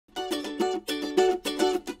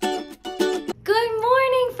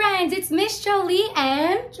Miss Jolie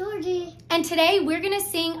and Georgie. And today we're going to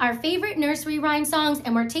sing our favorite nursery rhyme songs,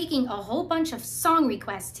 and we're taking a whole bunch of song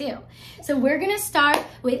requests too. So we're going to start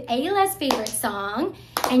with Ayla's favorite song,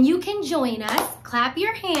 and you can join us. Clap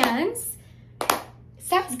your hands.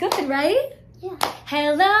 Sounds good, right? Yeah.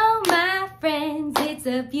 Hello, my friends, it's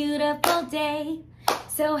a beautiful day.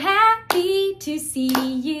 So happy to see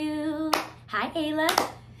you. Hi, Ayla.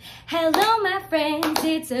 Hello, my friends,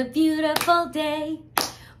 it's a beautiful day.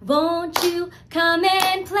 Won't you come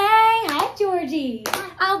and play? Hi, Georgie.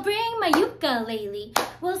 I'll bring my ukulele.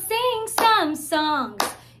 We'll sing some songs.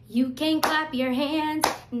 You can clap your hands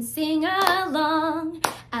and sing along.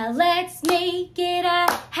 Let's make it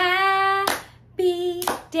a happy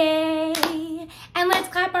day. And let's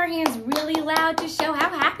clap our hands really loud to show how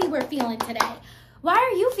happy we're feeling today. Why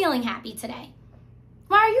are you feeling happy today?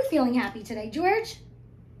 Why are you feeling happy today, George?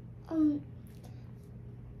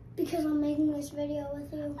 Because I'm making this video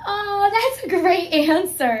with you. Oh, that's a great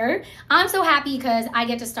answer. I'm so happy because I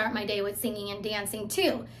get to start my day with singing and dancing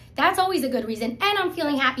too. That's always a good reason. And I'm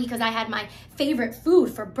feeling happy because I had my favorite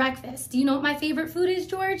food for breakfast. Do you know what my favorite food is,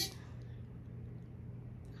 George?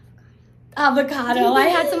 Avocado. I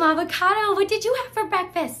had some avocado. What did you have for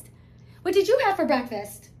breakfast? What did you have for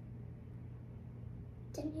breakfast?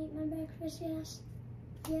 Didn't eat my breakfast, yes.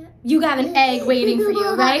 Yeah. You got an egg waiting for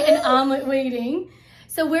you, right? An omelet waiting.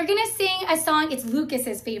 So we're gonna sing a song, it's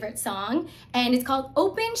Lucas's favorite song, and it's called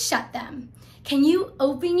Open, Shut Them. Can you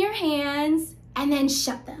open your hands and then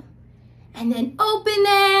shut them? And then open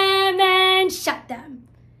them and shut them.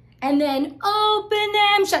 And then open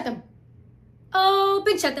them, shut them.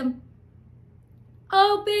 Open, shut them.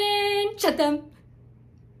 Open, shut them.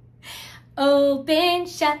 Open,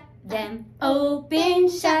 shut them. Open,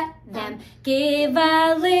 shut them. Give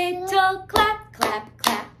a little clap, clap,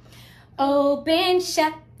 clap. Open,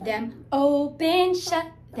 shut them. Open,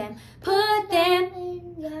 shut them. Put them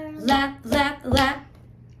In your lap, lap, lap.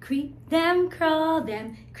 Creep them, crawl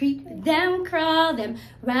them. Creep them, crawl them.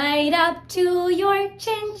 Right up to your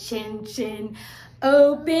chin, chin, chin.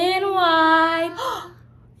 Open wide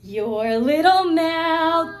your little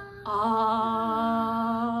mouth.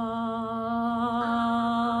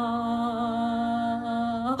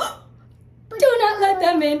 Do not let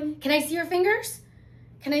them in. Can I see your fingers?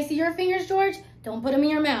 Can I see your fingers, George? Don't put them in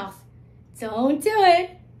your mouth. Don't do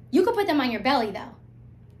it. You can put them on your belly, though.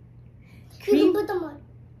 You can put them on.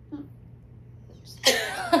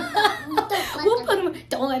 We'll put them.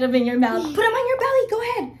 Don't let them in your mouth. Put them on your belly. Go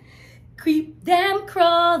ahead. Creep them,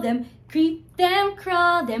 crawl them. Creep them,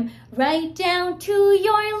 crawl them. Right down to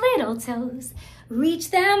your little toes.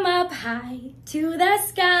 Reach them up high to the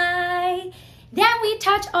sky. Then we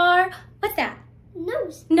touch our, what's that?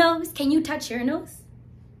 Nose. Nose. Can you touch your nose?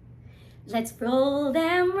 Let's roll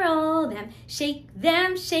them, shake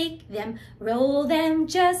them, roll them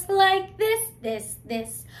just like this, this,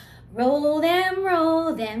 this. Roll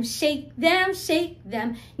them, shake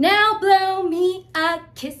them. Now blow me a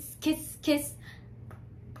kiss, kiss, kiss.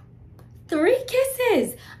 3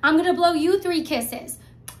 kisses. I'm gonna blow you 3 kisses.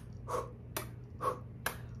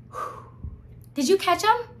 Did you catch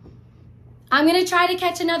them? I'm gonna try to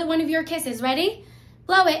catch another one of your kisses. Ready?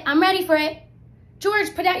 Blow it. I'm ready for it.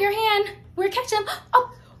 George, put out your hand. We're catching them.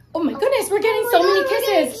 Oh my goodness, we're getting so many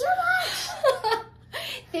kisses. So much.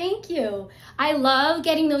 Thank you. I love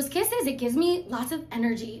getting those kisses. It gives me lots of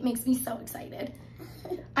energy. It makes me so excited.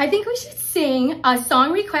 I think we should sing a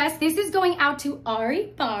song request. This is going out to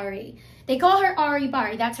Ari Bari. They call her Ari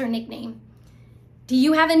Bari. That's her nickname. Do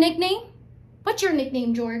you have a nickname? What's your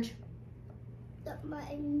nickname, George? My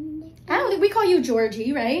nickname. I don't think we call you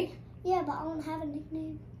Georgie, right? Yeah, but I don't have a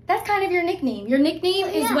nickname. That's kind of your nickname. Your nickname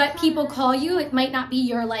is Yeah, what people call you. It might not be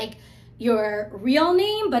your real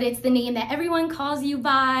name, but it's the name that everyone calls you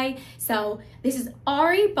by. So this is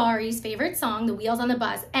Ari Bari's favorite song, The Wheels on the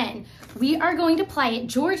Bus, and we are going to play it.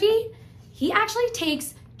 Georgie, he actually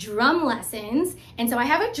takes drum lessons, and so I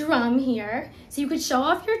have a drum here, so you could show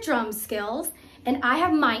off your drum skills, and I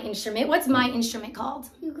have my instrument. What's my instrument called?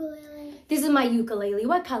 Ukulele. This is my ukulele.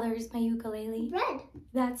 What color is my ukulele? Red.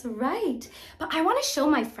 That's right. But I want to show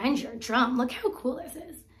my friends your drum. Look how cool this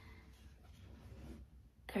is.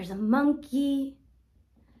 There's a monkey.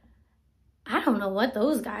 I don't know what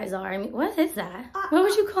those guys are. I mean, what is that? What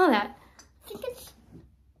would you call that? I think it's...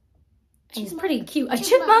 He's pretty cute. A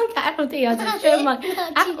chipmunk? I don't think that's a chipmunk.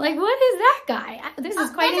 Like, what is that guy? This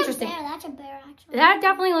is quite interesting. That's a bear, actually. That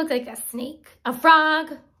definitely looks like a snake. A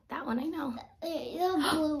frog. That one I know. The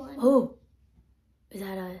blue one. Oh. Is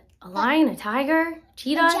that a lion, a tiger,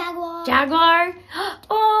 cheetah? A jaguar. Jaguar.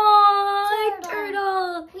 Oh, a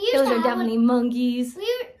turtle. Those are definitely monkeys.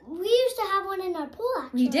 We used to have one in our pool,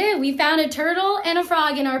 actually. We did. We found a turtle and a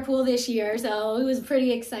frog in our pool this year, so it was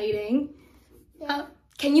pretty exciting. Yeah.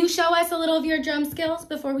 Can you show us a little of your drum skills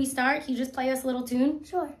before we start? Can you just play us a little tune?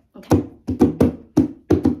 Sure. Okay.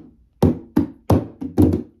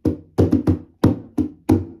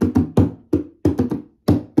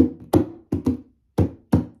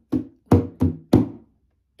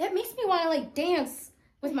 It makes me want to like dance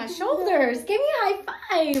with my shoulders. Give me a high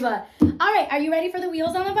five. All right, are you ready for the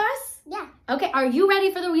wheels on the bus? Yeah. Okay, are you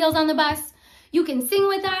ready for the wheels on the bus? You can sing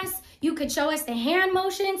with us. You could show us the hand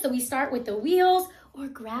motion. So we start with the wheels, or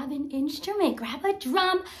grab an instrument. Grab a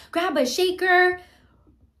drum, grab a shaker,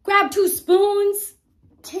 grab 2 spoons.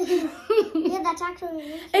 Yeah, that's actually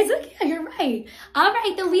it. It's okay, you're right. All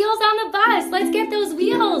right, the wheels on the bus. Let's get those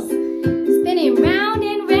wheels spinning round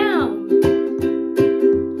and round.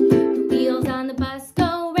 The wheels on the bus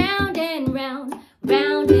go round and round,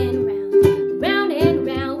 round and round, round and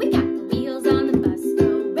round. We got the wheels on the bus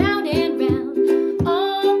go round and round,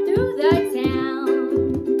 all through the town.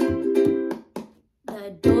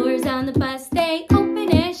 The doors on the bus, they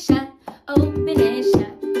open and shut, open and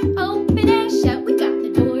shut, open and shut. We got the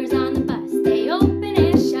doors on the bus, they open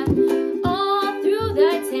and shut, all through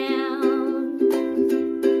the town.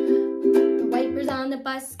 The wipers on the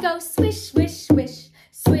bus go swish, swish, swish,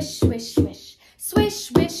 swish, swish, swish, swish,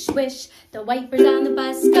 swish, swish. The wipers on the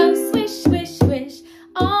bus go swish, swish, swish,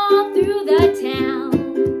 all through the town.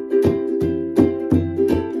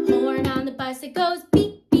 The horn on the bus, it goes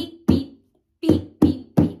beep, beep, beep, beep,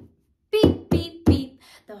 beep, beep, beep, beep, beep.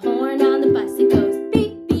 The horn on the bus, it goes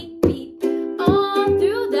beep, beep, beep, all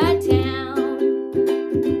through the town.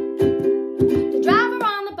 The driver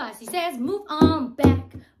on the bus, he says, move on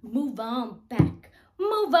back, move on back,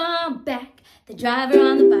 move on back. The driver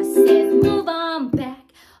on the bus says, move on back,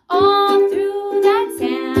 all through the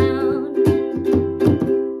town.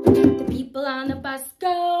 The people on the bus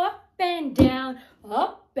go up and down,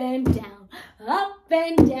 up and down, up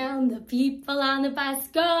and down. The people on the bus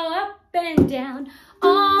go up and down,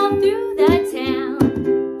 all through the town.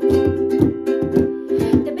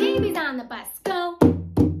 The babies on the bus go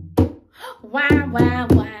wah, wah,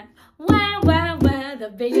 wah, wah, wah, wah. The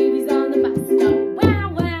babies on the bus go wah,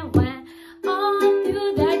 wah, wah, all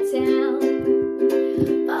through the town.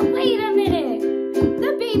 But wait a minute,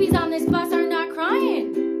 the babies on this bus are not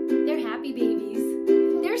crying. They're happy babies.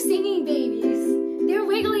 They're singing babies. They're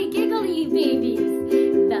wiggly, giggly babies.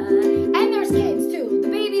 And there's kids too, the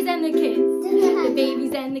babies and the kids. The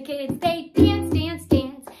babies and the kids, they dance, dance,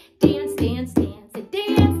 dance, dance, dance, dance, they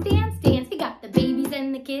dance, dance, dance. We got the babies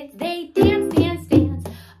and the kids, they dance, dance, dance,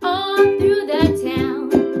 all through the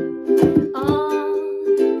town, all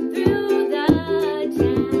through the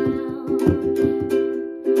town.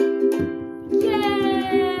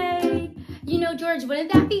 Yay! You know, George,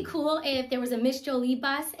 wouldn't that be cool if there was a Miss Jolie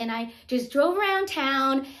bus and I just drove around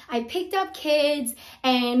town, I picked up kids,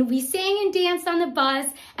 and we sang and danced on the bus,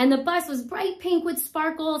 and the bus was bright pink with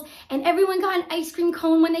sparkles, and everyone got an ice cream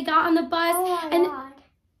cone when they got on the bus. Oh my and God.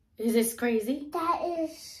 Is this crazy? That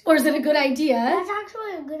is... Or is it a good idea? That's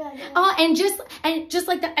actually a good idea. Oh, and just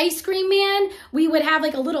like the ice cream man, we would have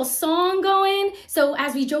like a little song going. So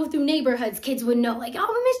as we drove through neighborhoods, kids would know, like,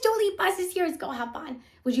 oh, Miss Jolie bus is here. Let's go hop on.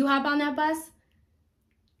 Would you hop on that bus?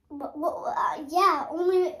 Yeah,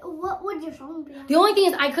 only... What would your song be? The only thing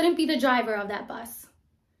is I couldn't be the driver of that bus.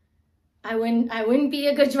 I wouldn't be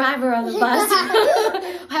a good driver of the bus.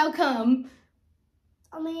 How come?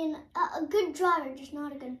 I mean, a good driver, just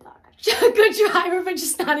not a good parker. A good driver, but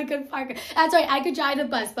just not a good parker. That's right. I could drive the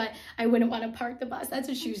bus, but I wouldn't want to park the bus. That's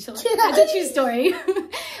a true story. That's a true story.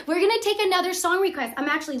 We're going to take another song request. I'm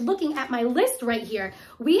actually looking at my list right here.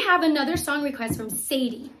 We have another song request from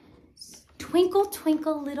Sadie. Twinkle,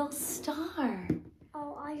 twinkle, little star.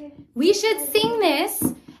 Oh, We should sing this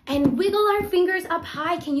and wiggle our fingers up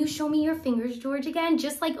high. Can you show me your fingers, George, again?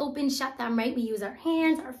 Just like open, shut them, right? We use our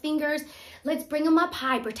hands, our fingers. Let's bring them up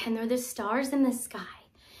high. Pretend they're the stars in the sky.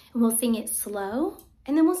 And we'll sing it slow,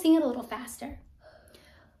 and then we'll sing it a little faster.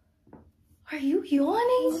 Are you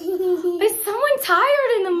yawning? Is someone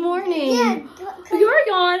tired in the morning? Yeah. Your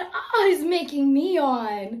yawn is making me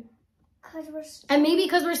yawn. And maybe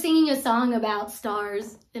because we're singing a song about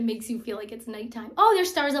stars, it makes you feel like it's nighttime. Oh, there's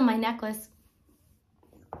stars on my necklace.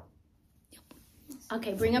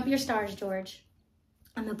 Okay, bring up your stars, George.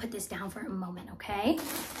 I'm gonna put this down for a moment, okay?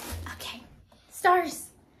 Okay, stars.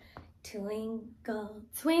 Twinkle,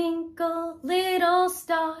 twinkle, little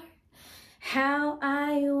star, how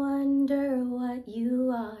I wonder what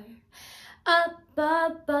you are. Up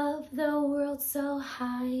above the world so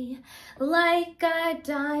high, like a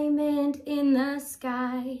diamond in the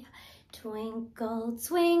sky. Twinkle,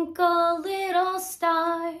 twinkle, little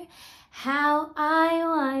star, how I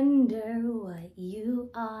wonder what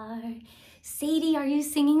you are. Sadie, are you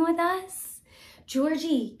singing with us?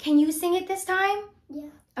 Georgie, can you sing it this time? Yeah.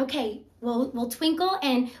 Okay, we'll twinkle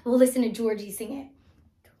and we'll listen to Georgie sing it.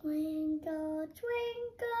 Twinkle,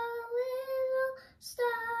 twinkle, little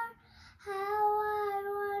star, how I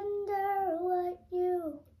wonder what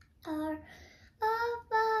you are.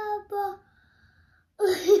 Up above.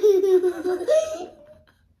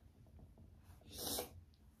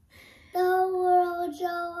 The world so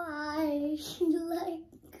high, like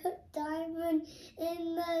a diamond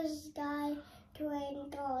in the sky.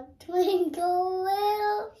 Twinkle, twinkle,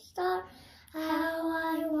 little star, how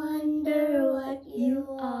I wonder what you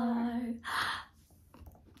are.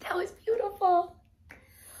 That was beautiful.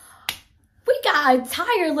 We got a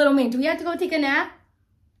tired little man. Do we have to go take a nap?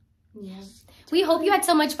 Yes. We hope you had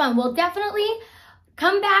so much fun. We'll definitely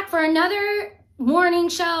come back for another morning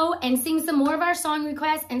show and sing some more of our song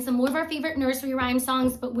requests and some more of our favorite nursery rhyme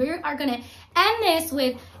songs. But we are going to end this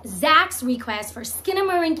with Zach's request for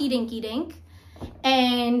Skinnamarink Dinky Dink.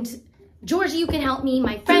 And Georgie, you can help me.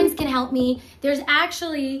 My friends can help me. There's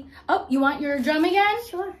actually, oh, you want your drum again?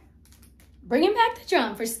 Sure. Bringing back the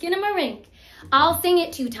drum for Skinnamarink. I'll sing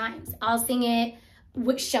it 2 times. I'll sing it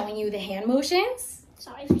with showing you the hand motions.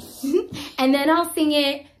 Sorry. And then I'll sing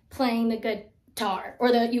it playing the guitar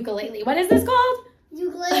or the ukulele. What is this called?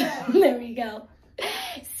 Ukulele. There we go.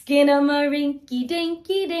 Skinnamarink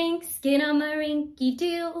dinky dink, Skinnamarink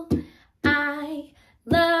doo. I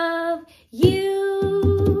love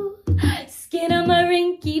you.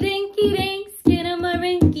 Skinnamarink dinky dink,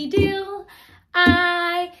 Skinnamarink doo.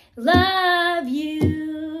 I love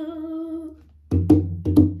you.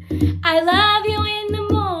 I love you in the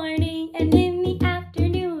morning and in the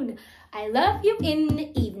afternoon. I love you in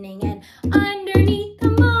the evening and underneath the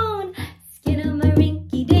moon. Skinnamarink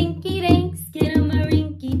dinky dink,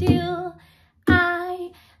 Skinnamarink doo.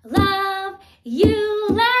 I love you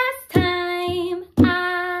last time.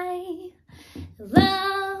 I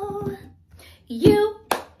love you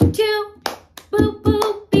too. Boop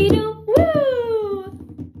boop be doo woo.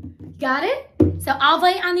 Got it? So I'll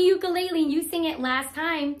play on the ukulele and you sing it last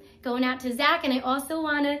time. Going out to Zach, and I also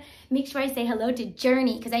want to make sure I say hello to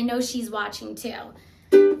Journey because I know she's watching too.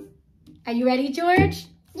 Are you ready, George?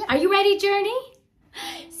 Yep. Are you ready, Journey?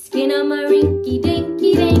 Skinnamarink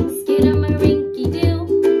dinky dink, Skinnamarink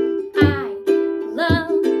doo. I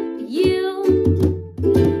love you.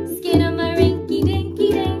 Skinnamarink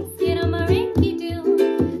dinky dink, Skinnamarink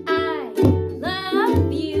doo. I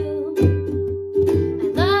love you. I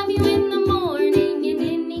love you in the morning and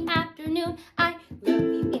in the afternoon. I love you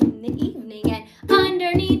in the evening and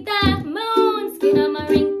underneath the moon.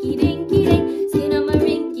 Skinnamarink dinky dink,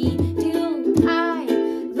 Skinnamarink doo. I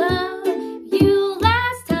love you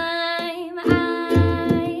last time. I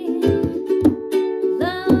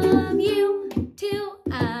love you too.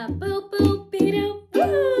 Boop boop be doo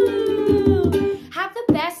woo. Have the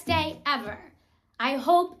best day ever. I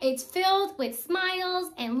hope it's filled with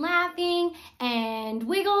smiles and laughing and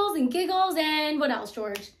wiggles and giggles and what else,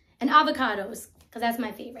 George? And avocados, because that's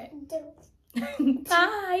my favorite.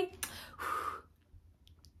 Bye.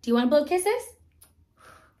 Do you want to blow kisses?